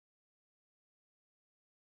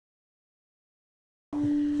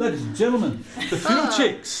Ladies and gentlemen, the Fiddle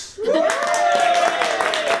Chicks.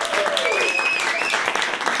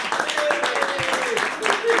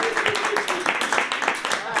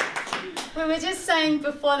 We were just saying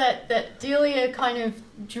before that Delia kind of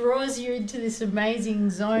draws you into this amazing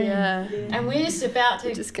zone. Yeah. And we're just about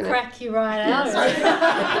to crack you right out.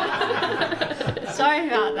 Sorry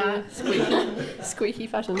about that. Squeaky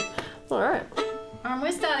fashion. Alright.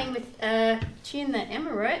 We're starting with a tune that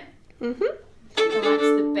Emma wrote. Mm-hmm. Emma writes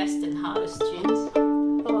the best and hardest tunes.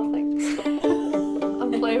 Oh, thanks.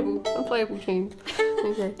 Unplayable tune.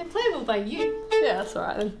 Okay. They're playable by you. Yeah, that's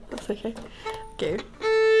alright then. That's okay. Go.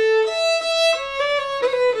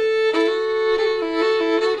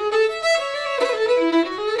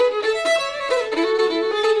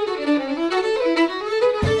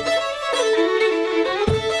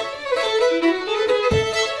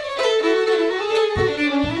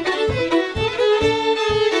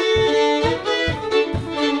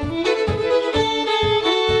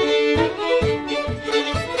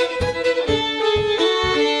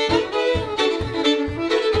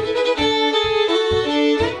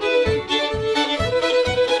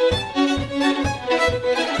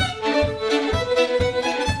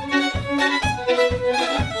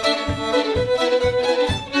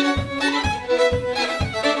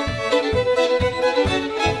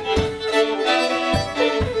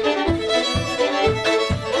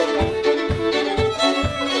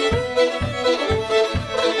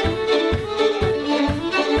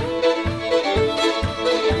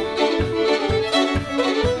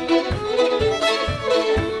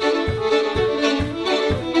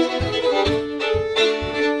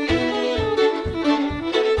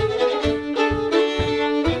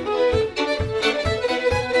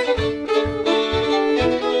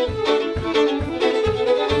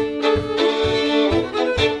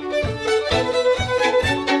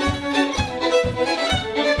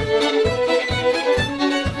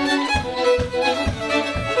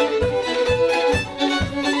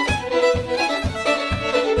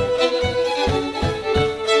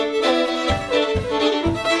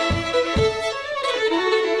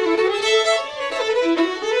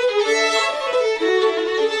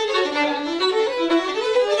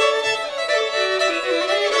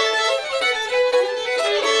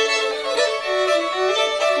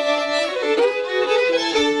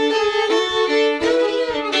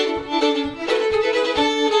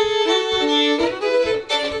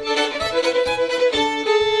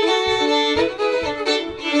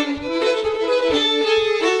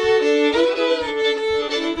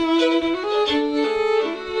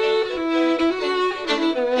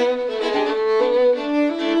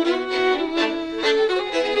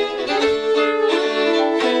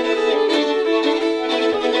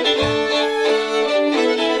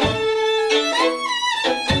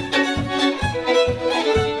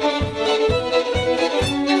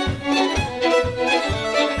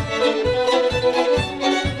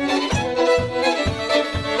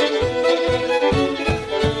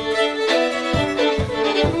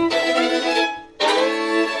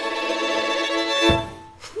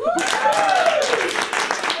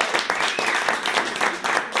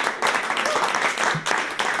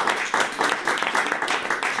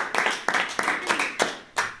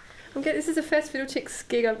 This is the first Fiddle Chicks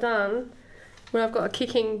gig I've done when I've got a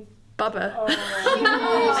kicking bubba. Oh. And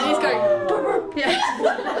he's going, yeah.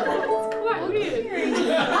 It's quite weird.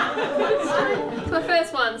 It's my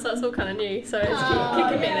first one, so it's all kind of new. So it's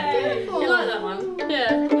kicking me in it. You like that one?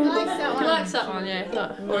 Yeah. He likes that one. He likes that one, yeah.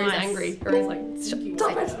 Like, or he's angry, or he's like, stop it.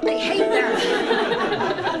 I hate that.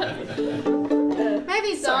 Maybe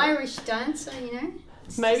he's an Irish dancer, you know?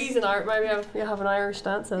 Maybe he's maybe I'll have an Irish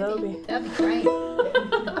dancer. That'd be great.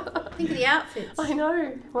 Think of the outfits. I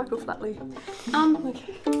know, Michael Flatley.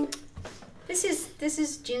 Okay. This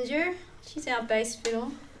is Ginger. She's our bass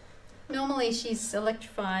fiddle. Normally she's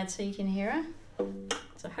electrified, so you can hear her.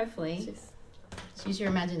 So hopefully, just use your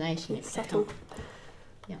imagination. It's subtle.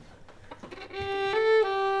 Yeah.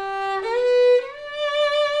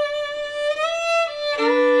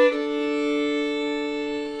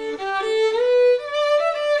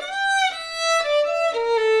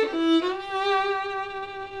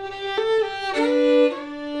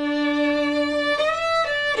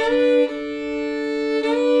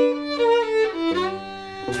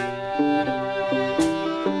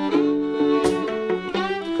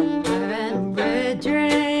 Red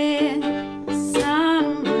dress,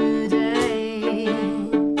 sun blue.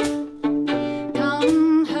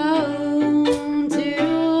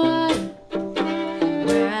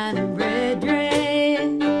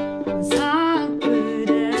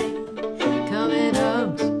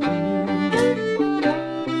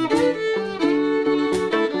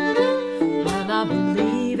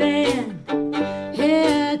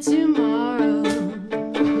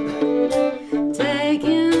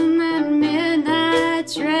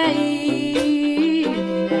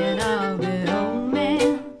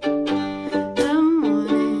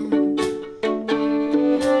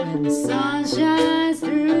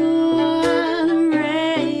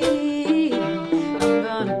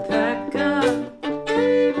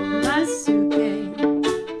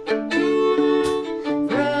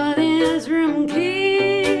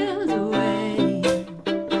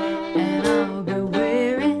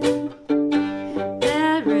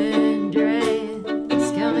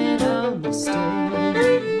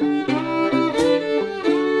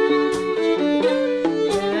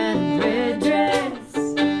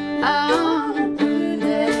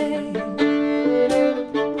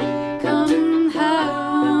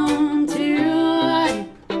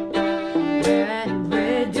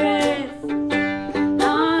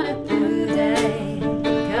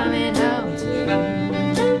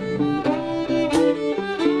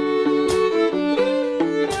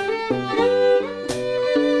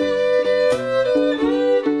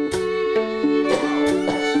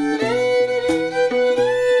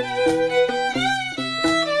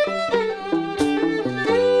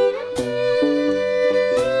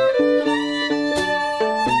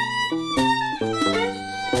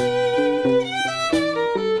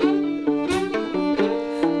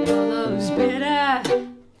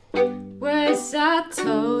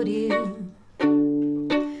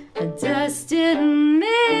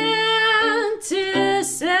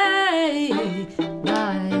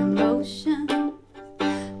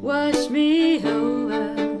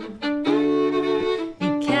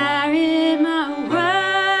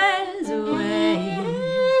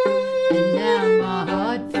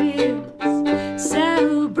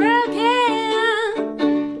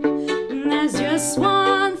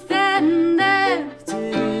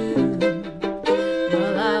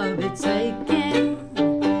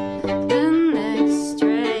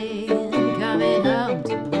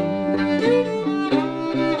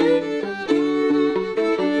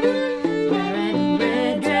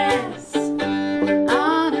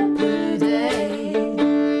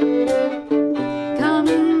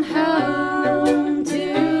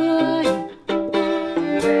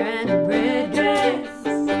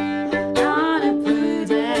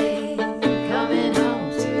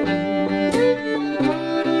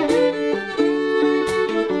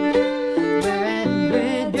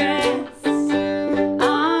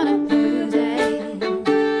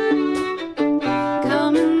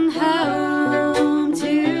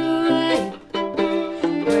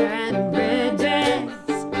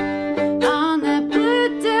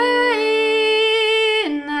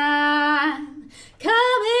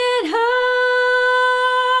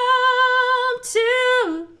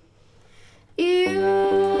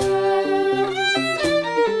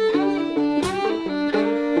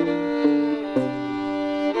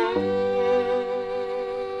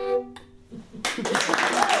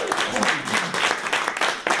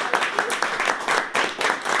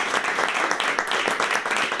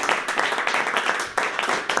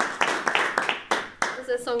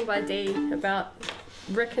 Song by Dee about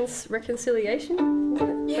reconciliation,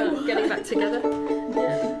 about getting back together.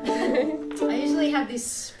 Yeah. I usually have this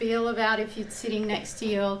spiel about if you're sitting next to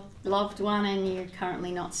your loved one and you're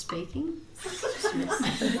currently not speaking.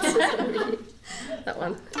 That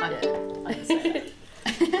one.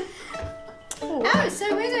 Oh,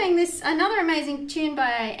 so we're doing another amazing tune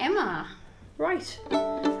by Emma. Right.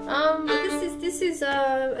 This is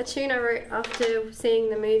a tune I wrote after seeing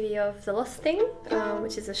the movie of The Lost Thing,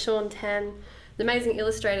 which is a Sean Tan, the amazing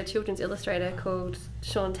illustrator, children's illustrator called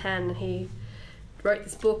Sean Tan, and he wrote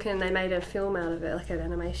this book and they made a film out of it, like an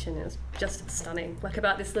animation. It was just stunning, like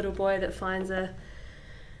about this little boy that finds a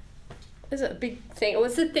big thing. Well,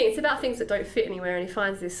 it's about things that don't fit anywhere, and he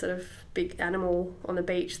finds this sort of big animal on the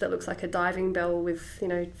beach that looks like a diving bell with,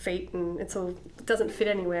 feet, and it doesn't fit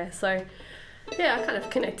anywhere. So yeah, I kind of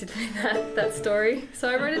connected with that story. So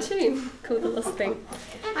I wrote a tune called The Lost Thing.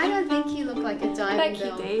 I don't think you look like a diving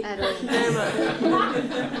bell. Thank you, Dee. At all. Very much.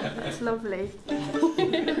 That's lovely.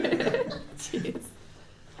 Cheers.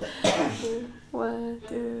 1,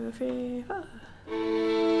 2, 3, 4.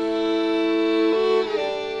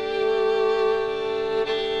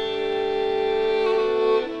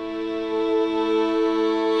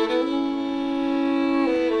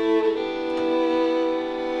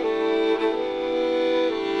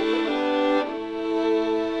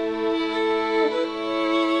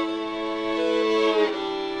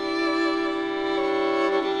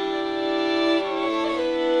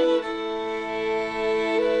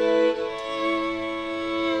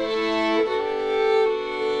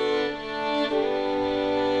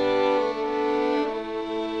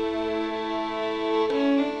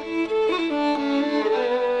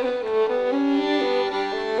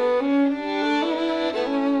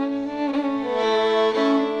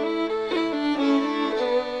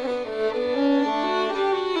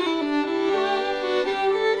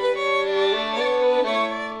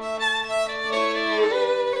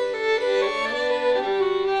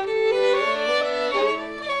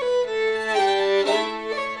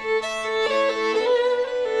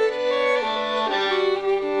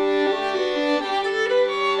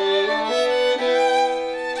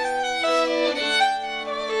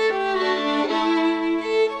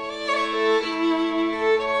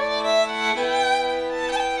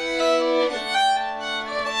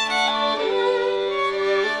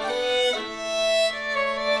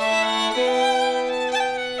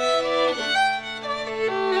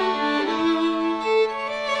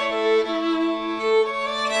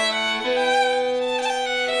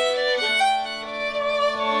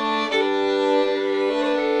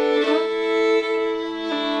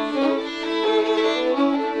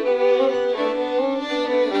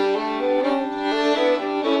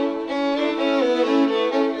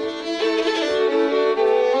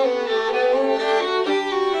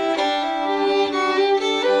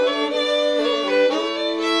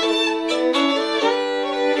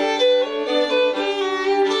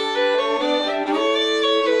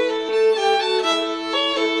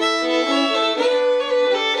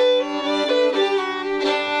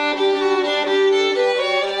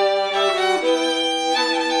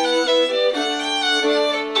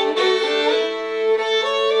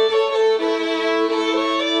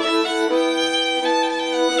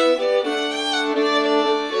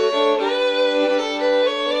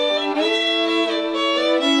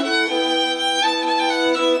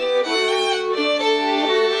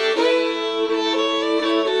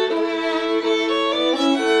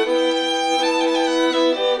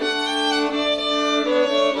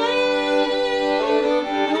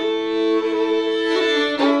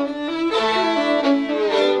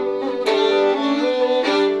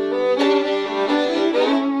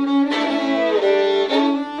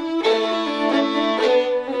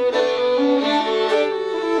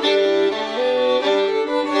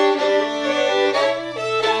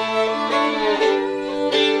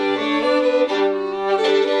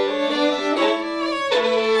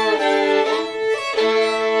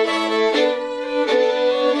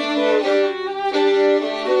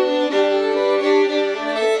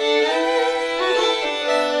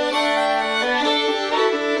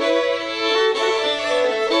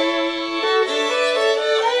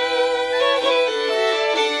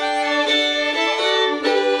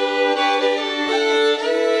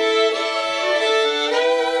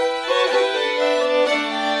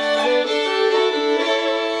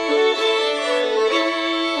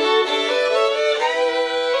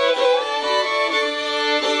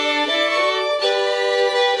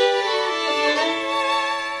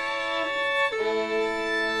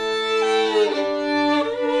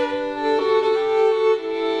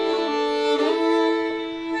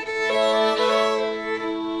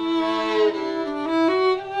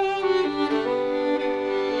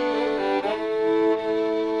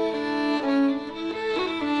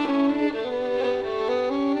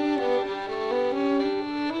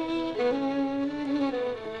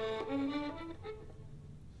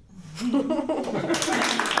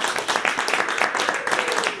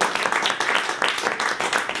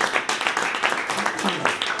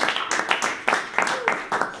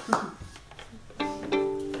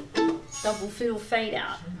 double fiddle fade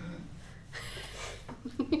out.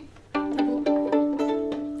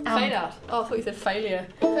 Fade out. Oh, I thought you said failure.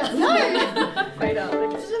 No! Fade out. It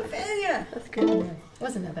was a failure. That's good.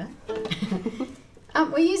 Wasn't that bad?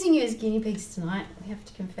 We're using you as guinea pigs tonight, we have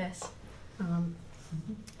to confess.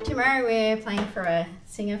 Tomorrow we're playing for a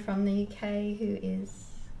singer from the UK who is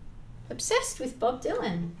obsessed with Bob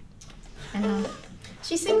Dylan. And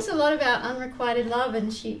she sings a lot about unrequited love,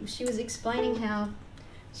 and she was explaining how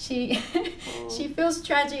she feels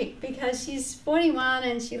tragic because she's 41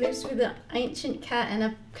 and she lives with an ancient cat and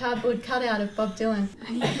a cardboard cutout of Bob Dylan.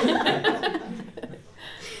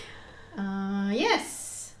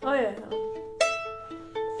 Yes. Oh yeah.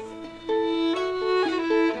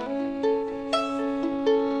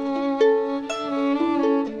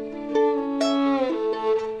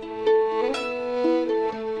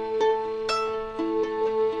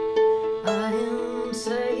 I am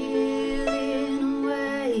sailing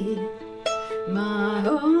away, my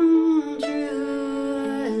own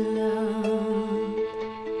true love.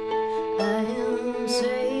 I am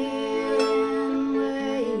sailing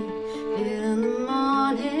away in the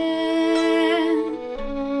morning.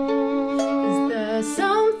 Is there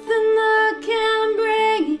something I can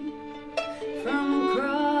bring from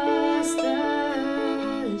across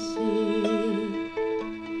the sea,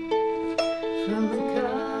 from the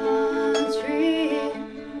country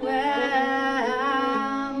where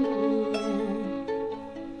I'm going?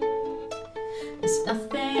 There's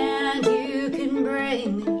nothing you can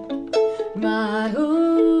bring me, my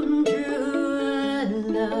own true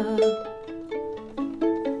love.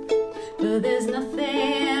 But there's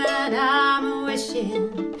nothing I'm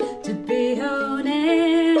wishing to be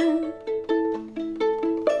owning.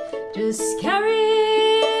 Just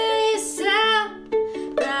carry yourself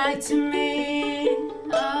back to me,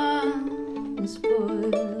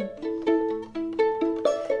 unspoiled,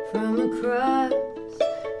 from across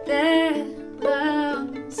that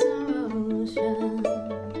lonesome ocean.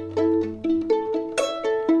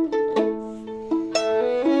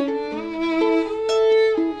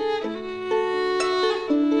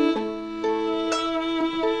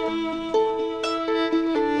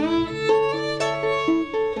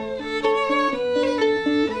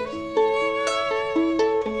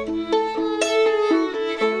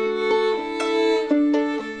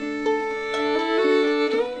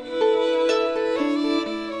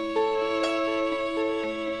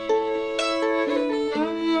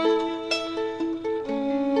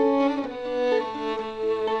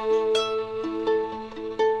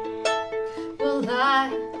 Well, I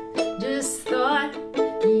just thought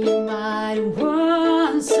you might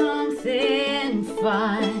want something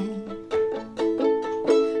fine,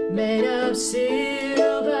 made of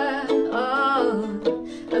silver or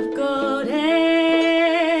of golden,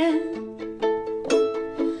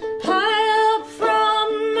 high up from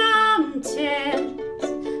mountains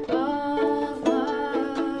of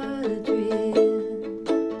Madrid,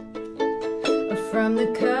 or from the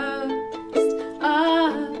coast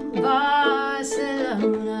of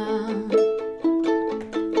Barcelona.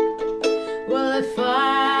 Well, if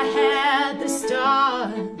I had the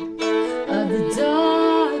start of the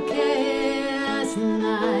darkest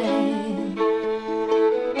night,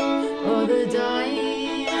 or the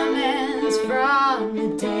diamonds from the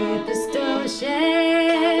deepest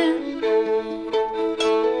ocean,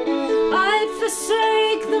 I'd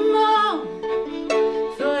forsake them all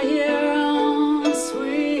for your own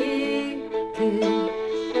sweet kiss.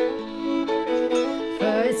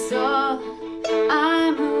 For it's all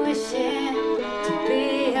I'm wishing to be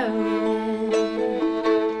owning.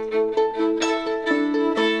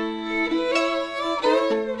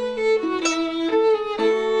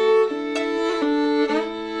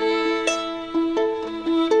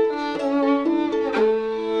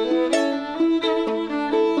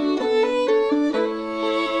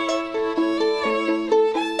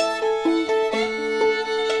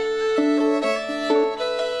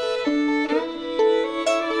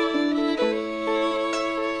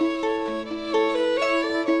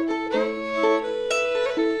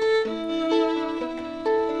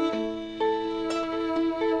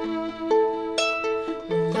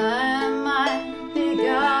 I might be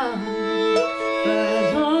gone for a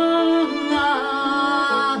long,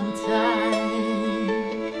 long time,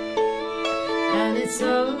 and it's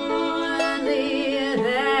only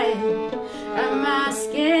that I'm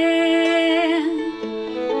asking,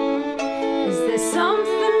 is there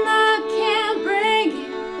something I can bring you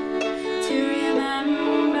to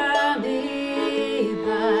remember me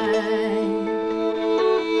by,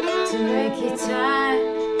 to make your time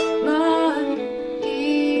more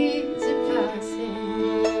easy passing?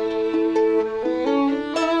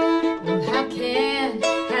 Well,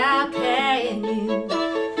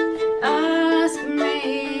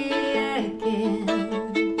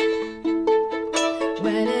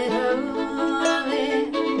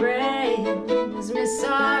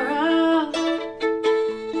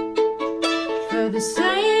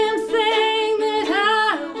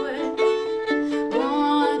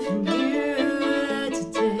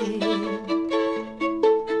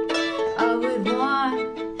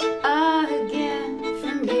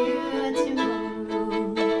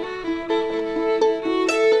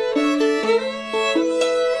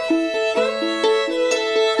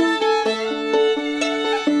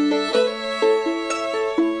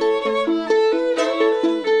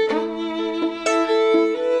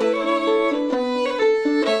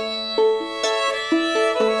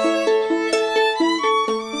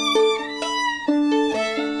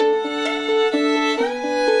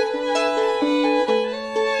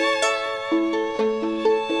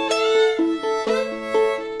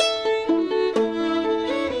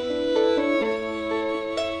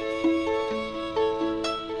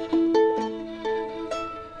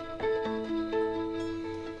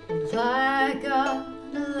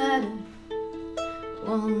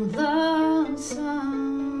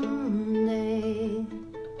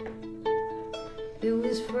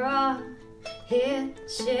 from here,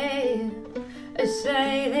 ship a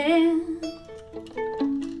sailing,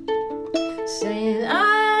 saying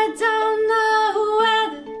I don't know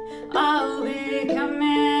whether I'll be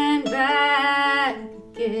coming back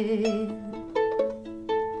again.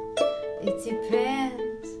 It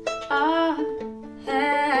depends on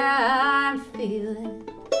how I'm feeling.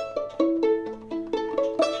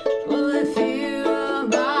 Well, if you,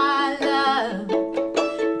 my love,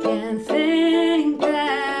 can think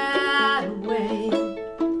that way,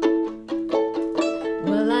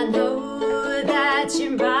 well, I know that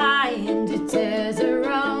your mind tears a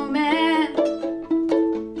romance,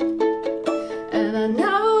 and I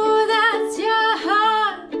know that your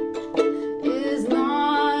heart is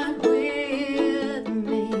not with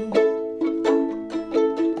me.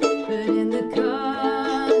 But in the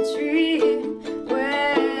country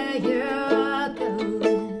where you're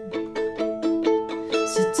going,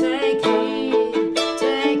 so take heed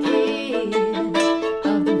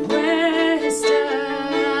of the western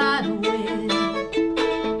wind.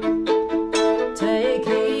 Take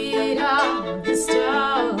heed of the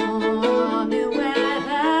stormy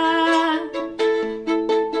weather.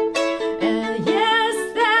 And yes,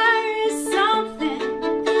 there is something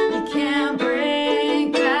you can't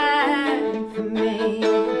bring back from me.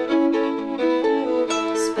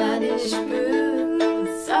 Spanish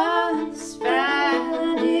boots of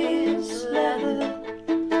Spanish leather.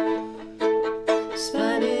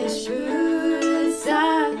 Spanish boots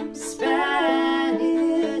of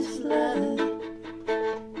Spanish leather.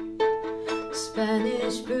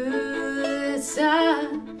 Spanish boots of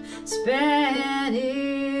Spanish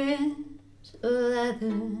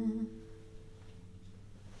leather.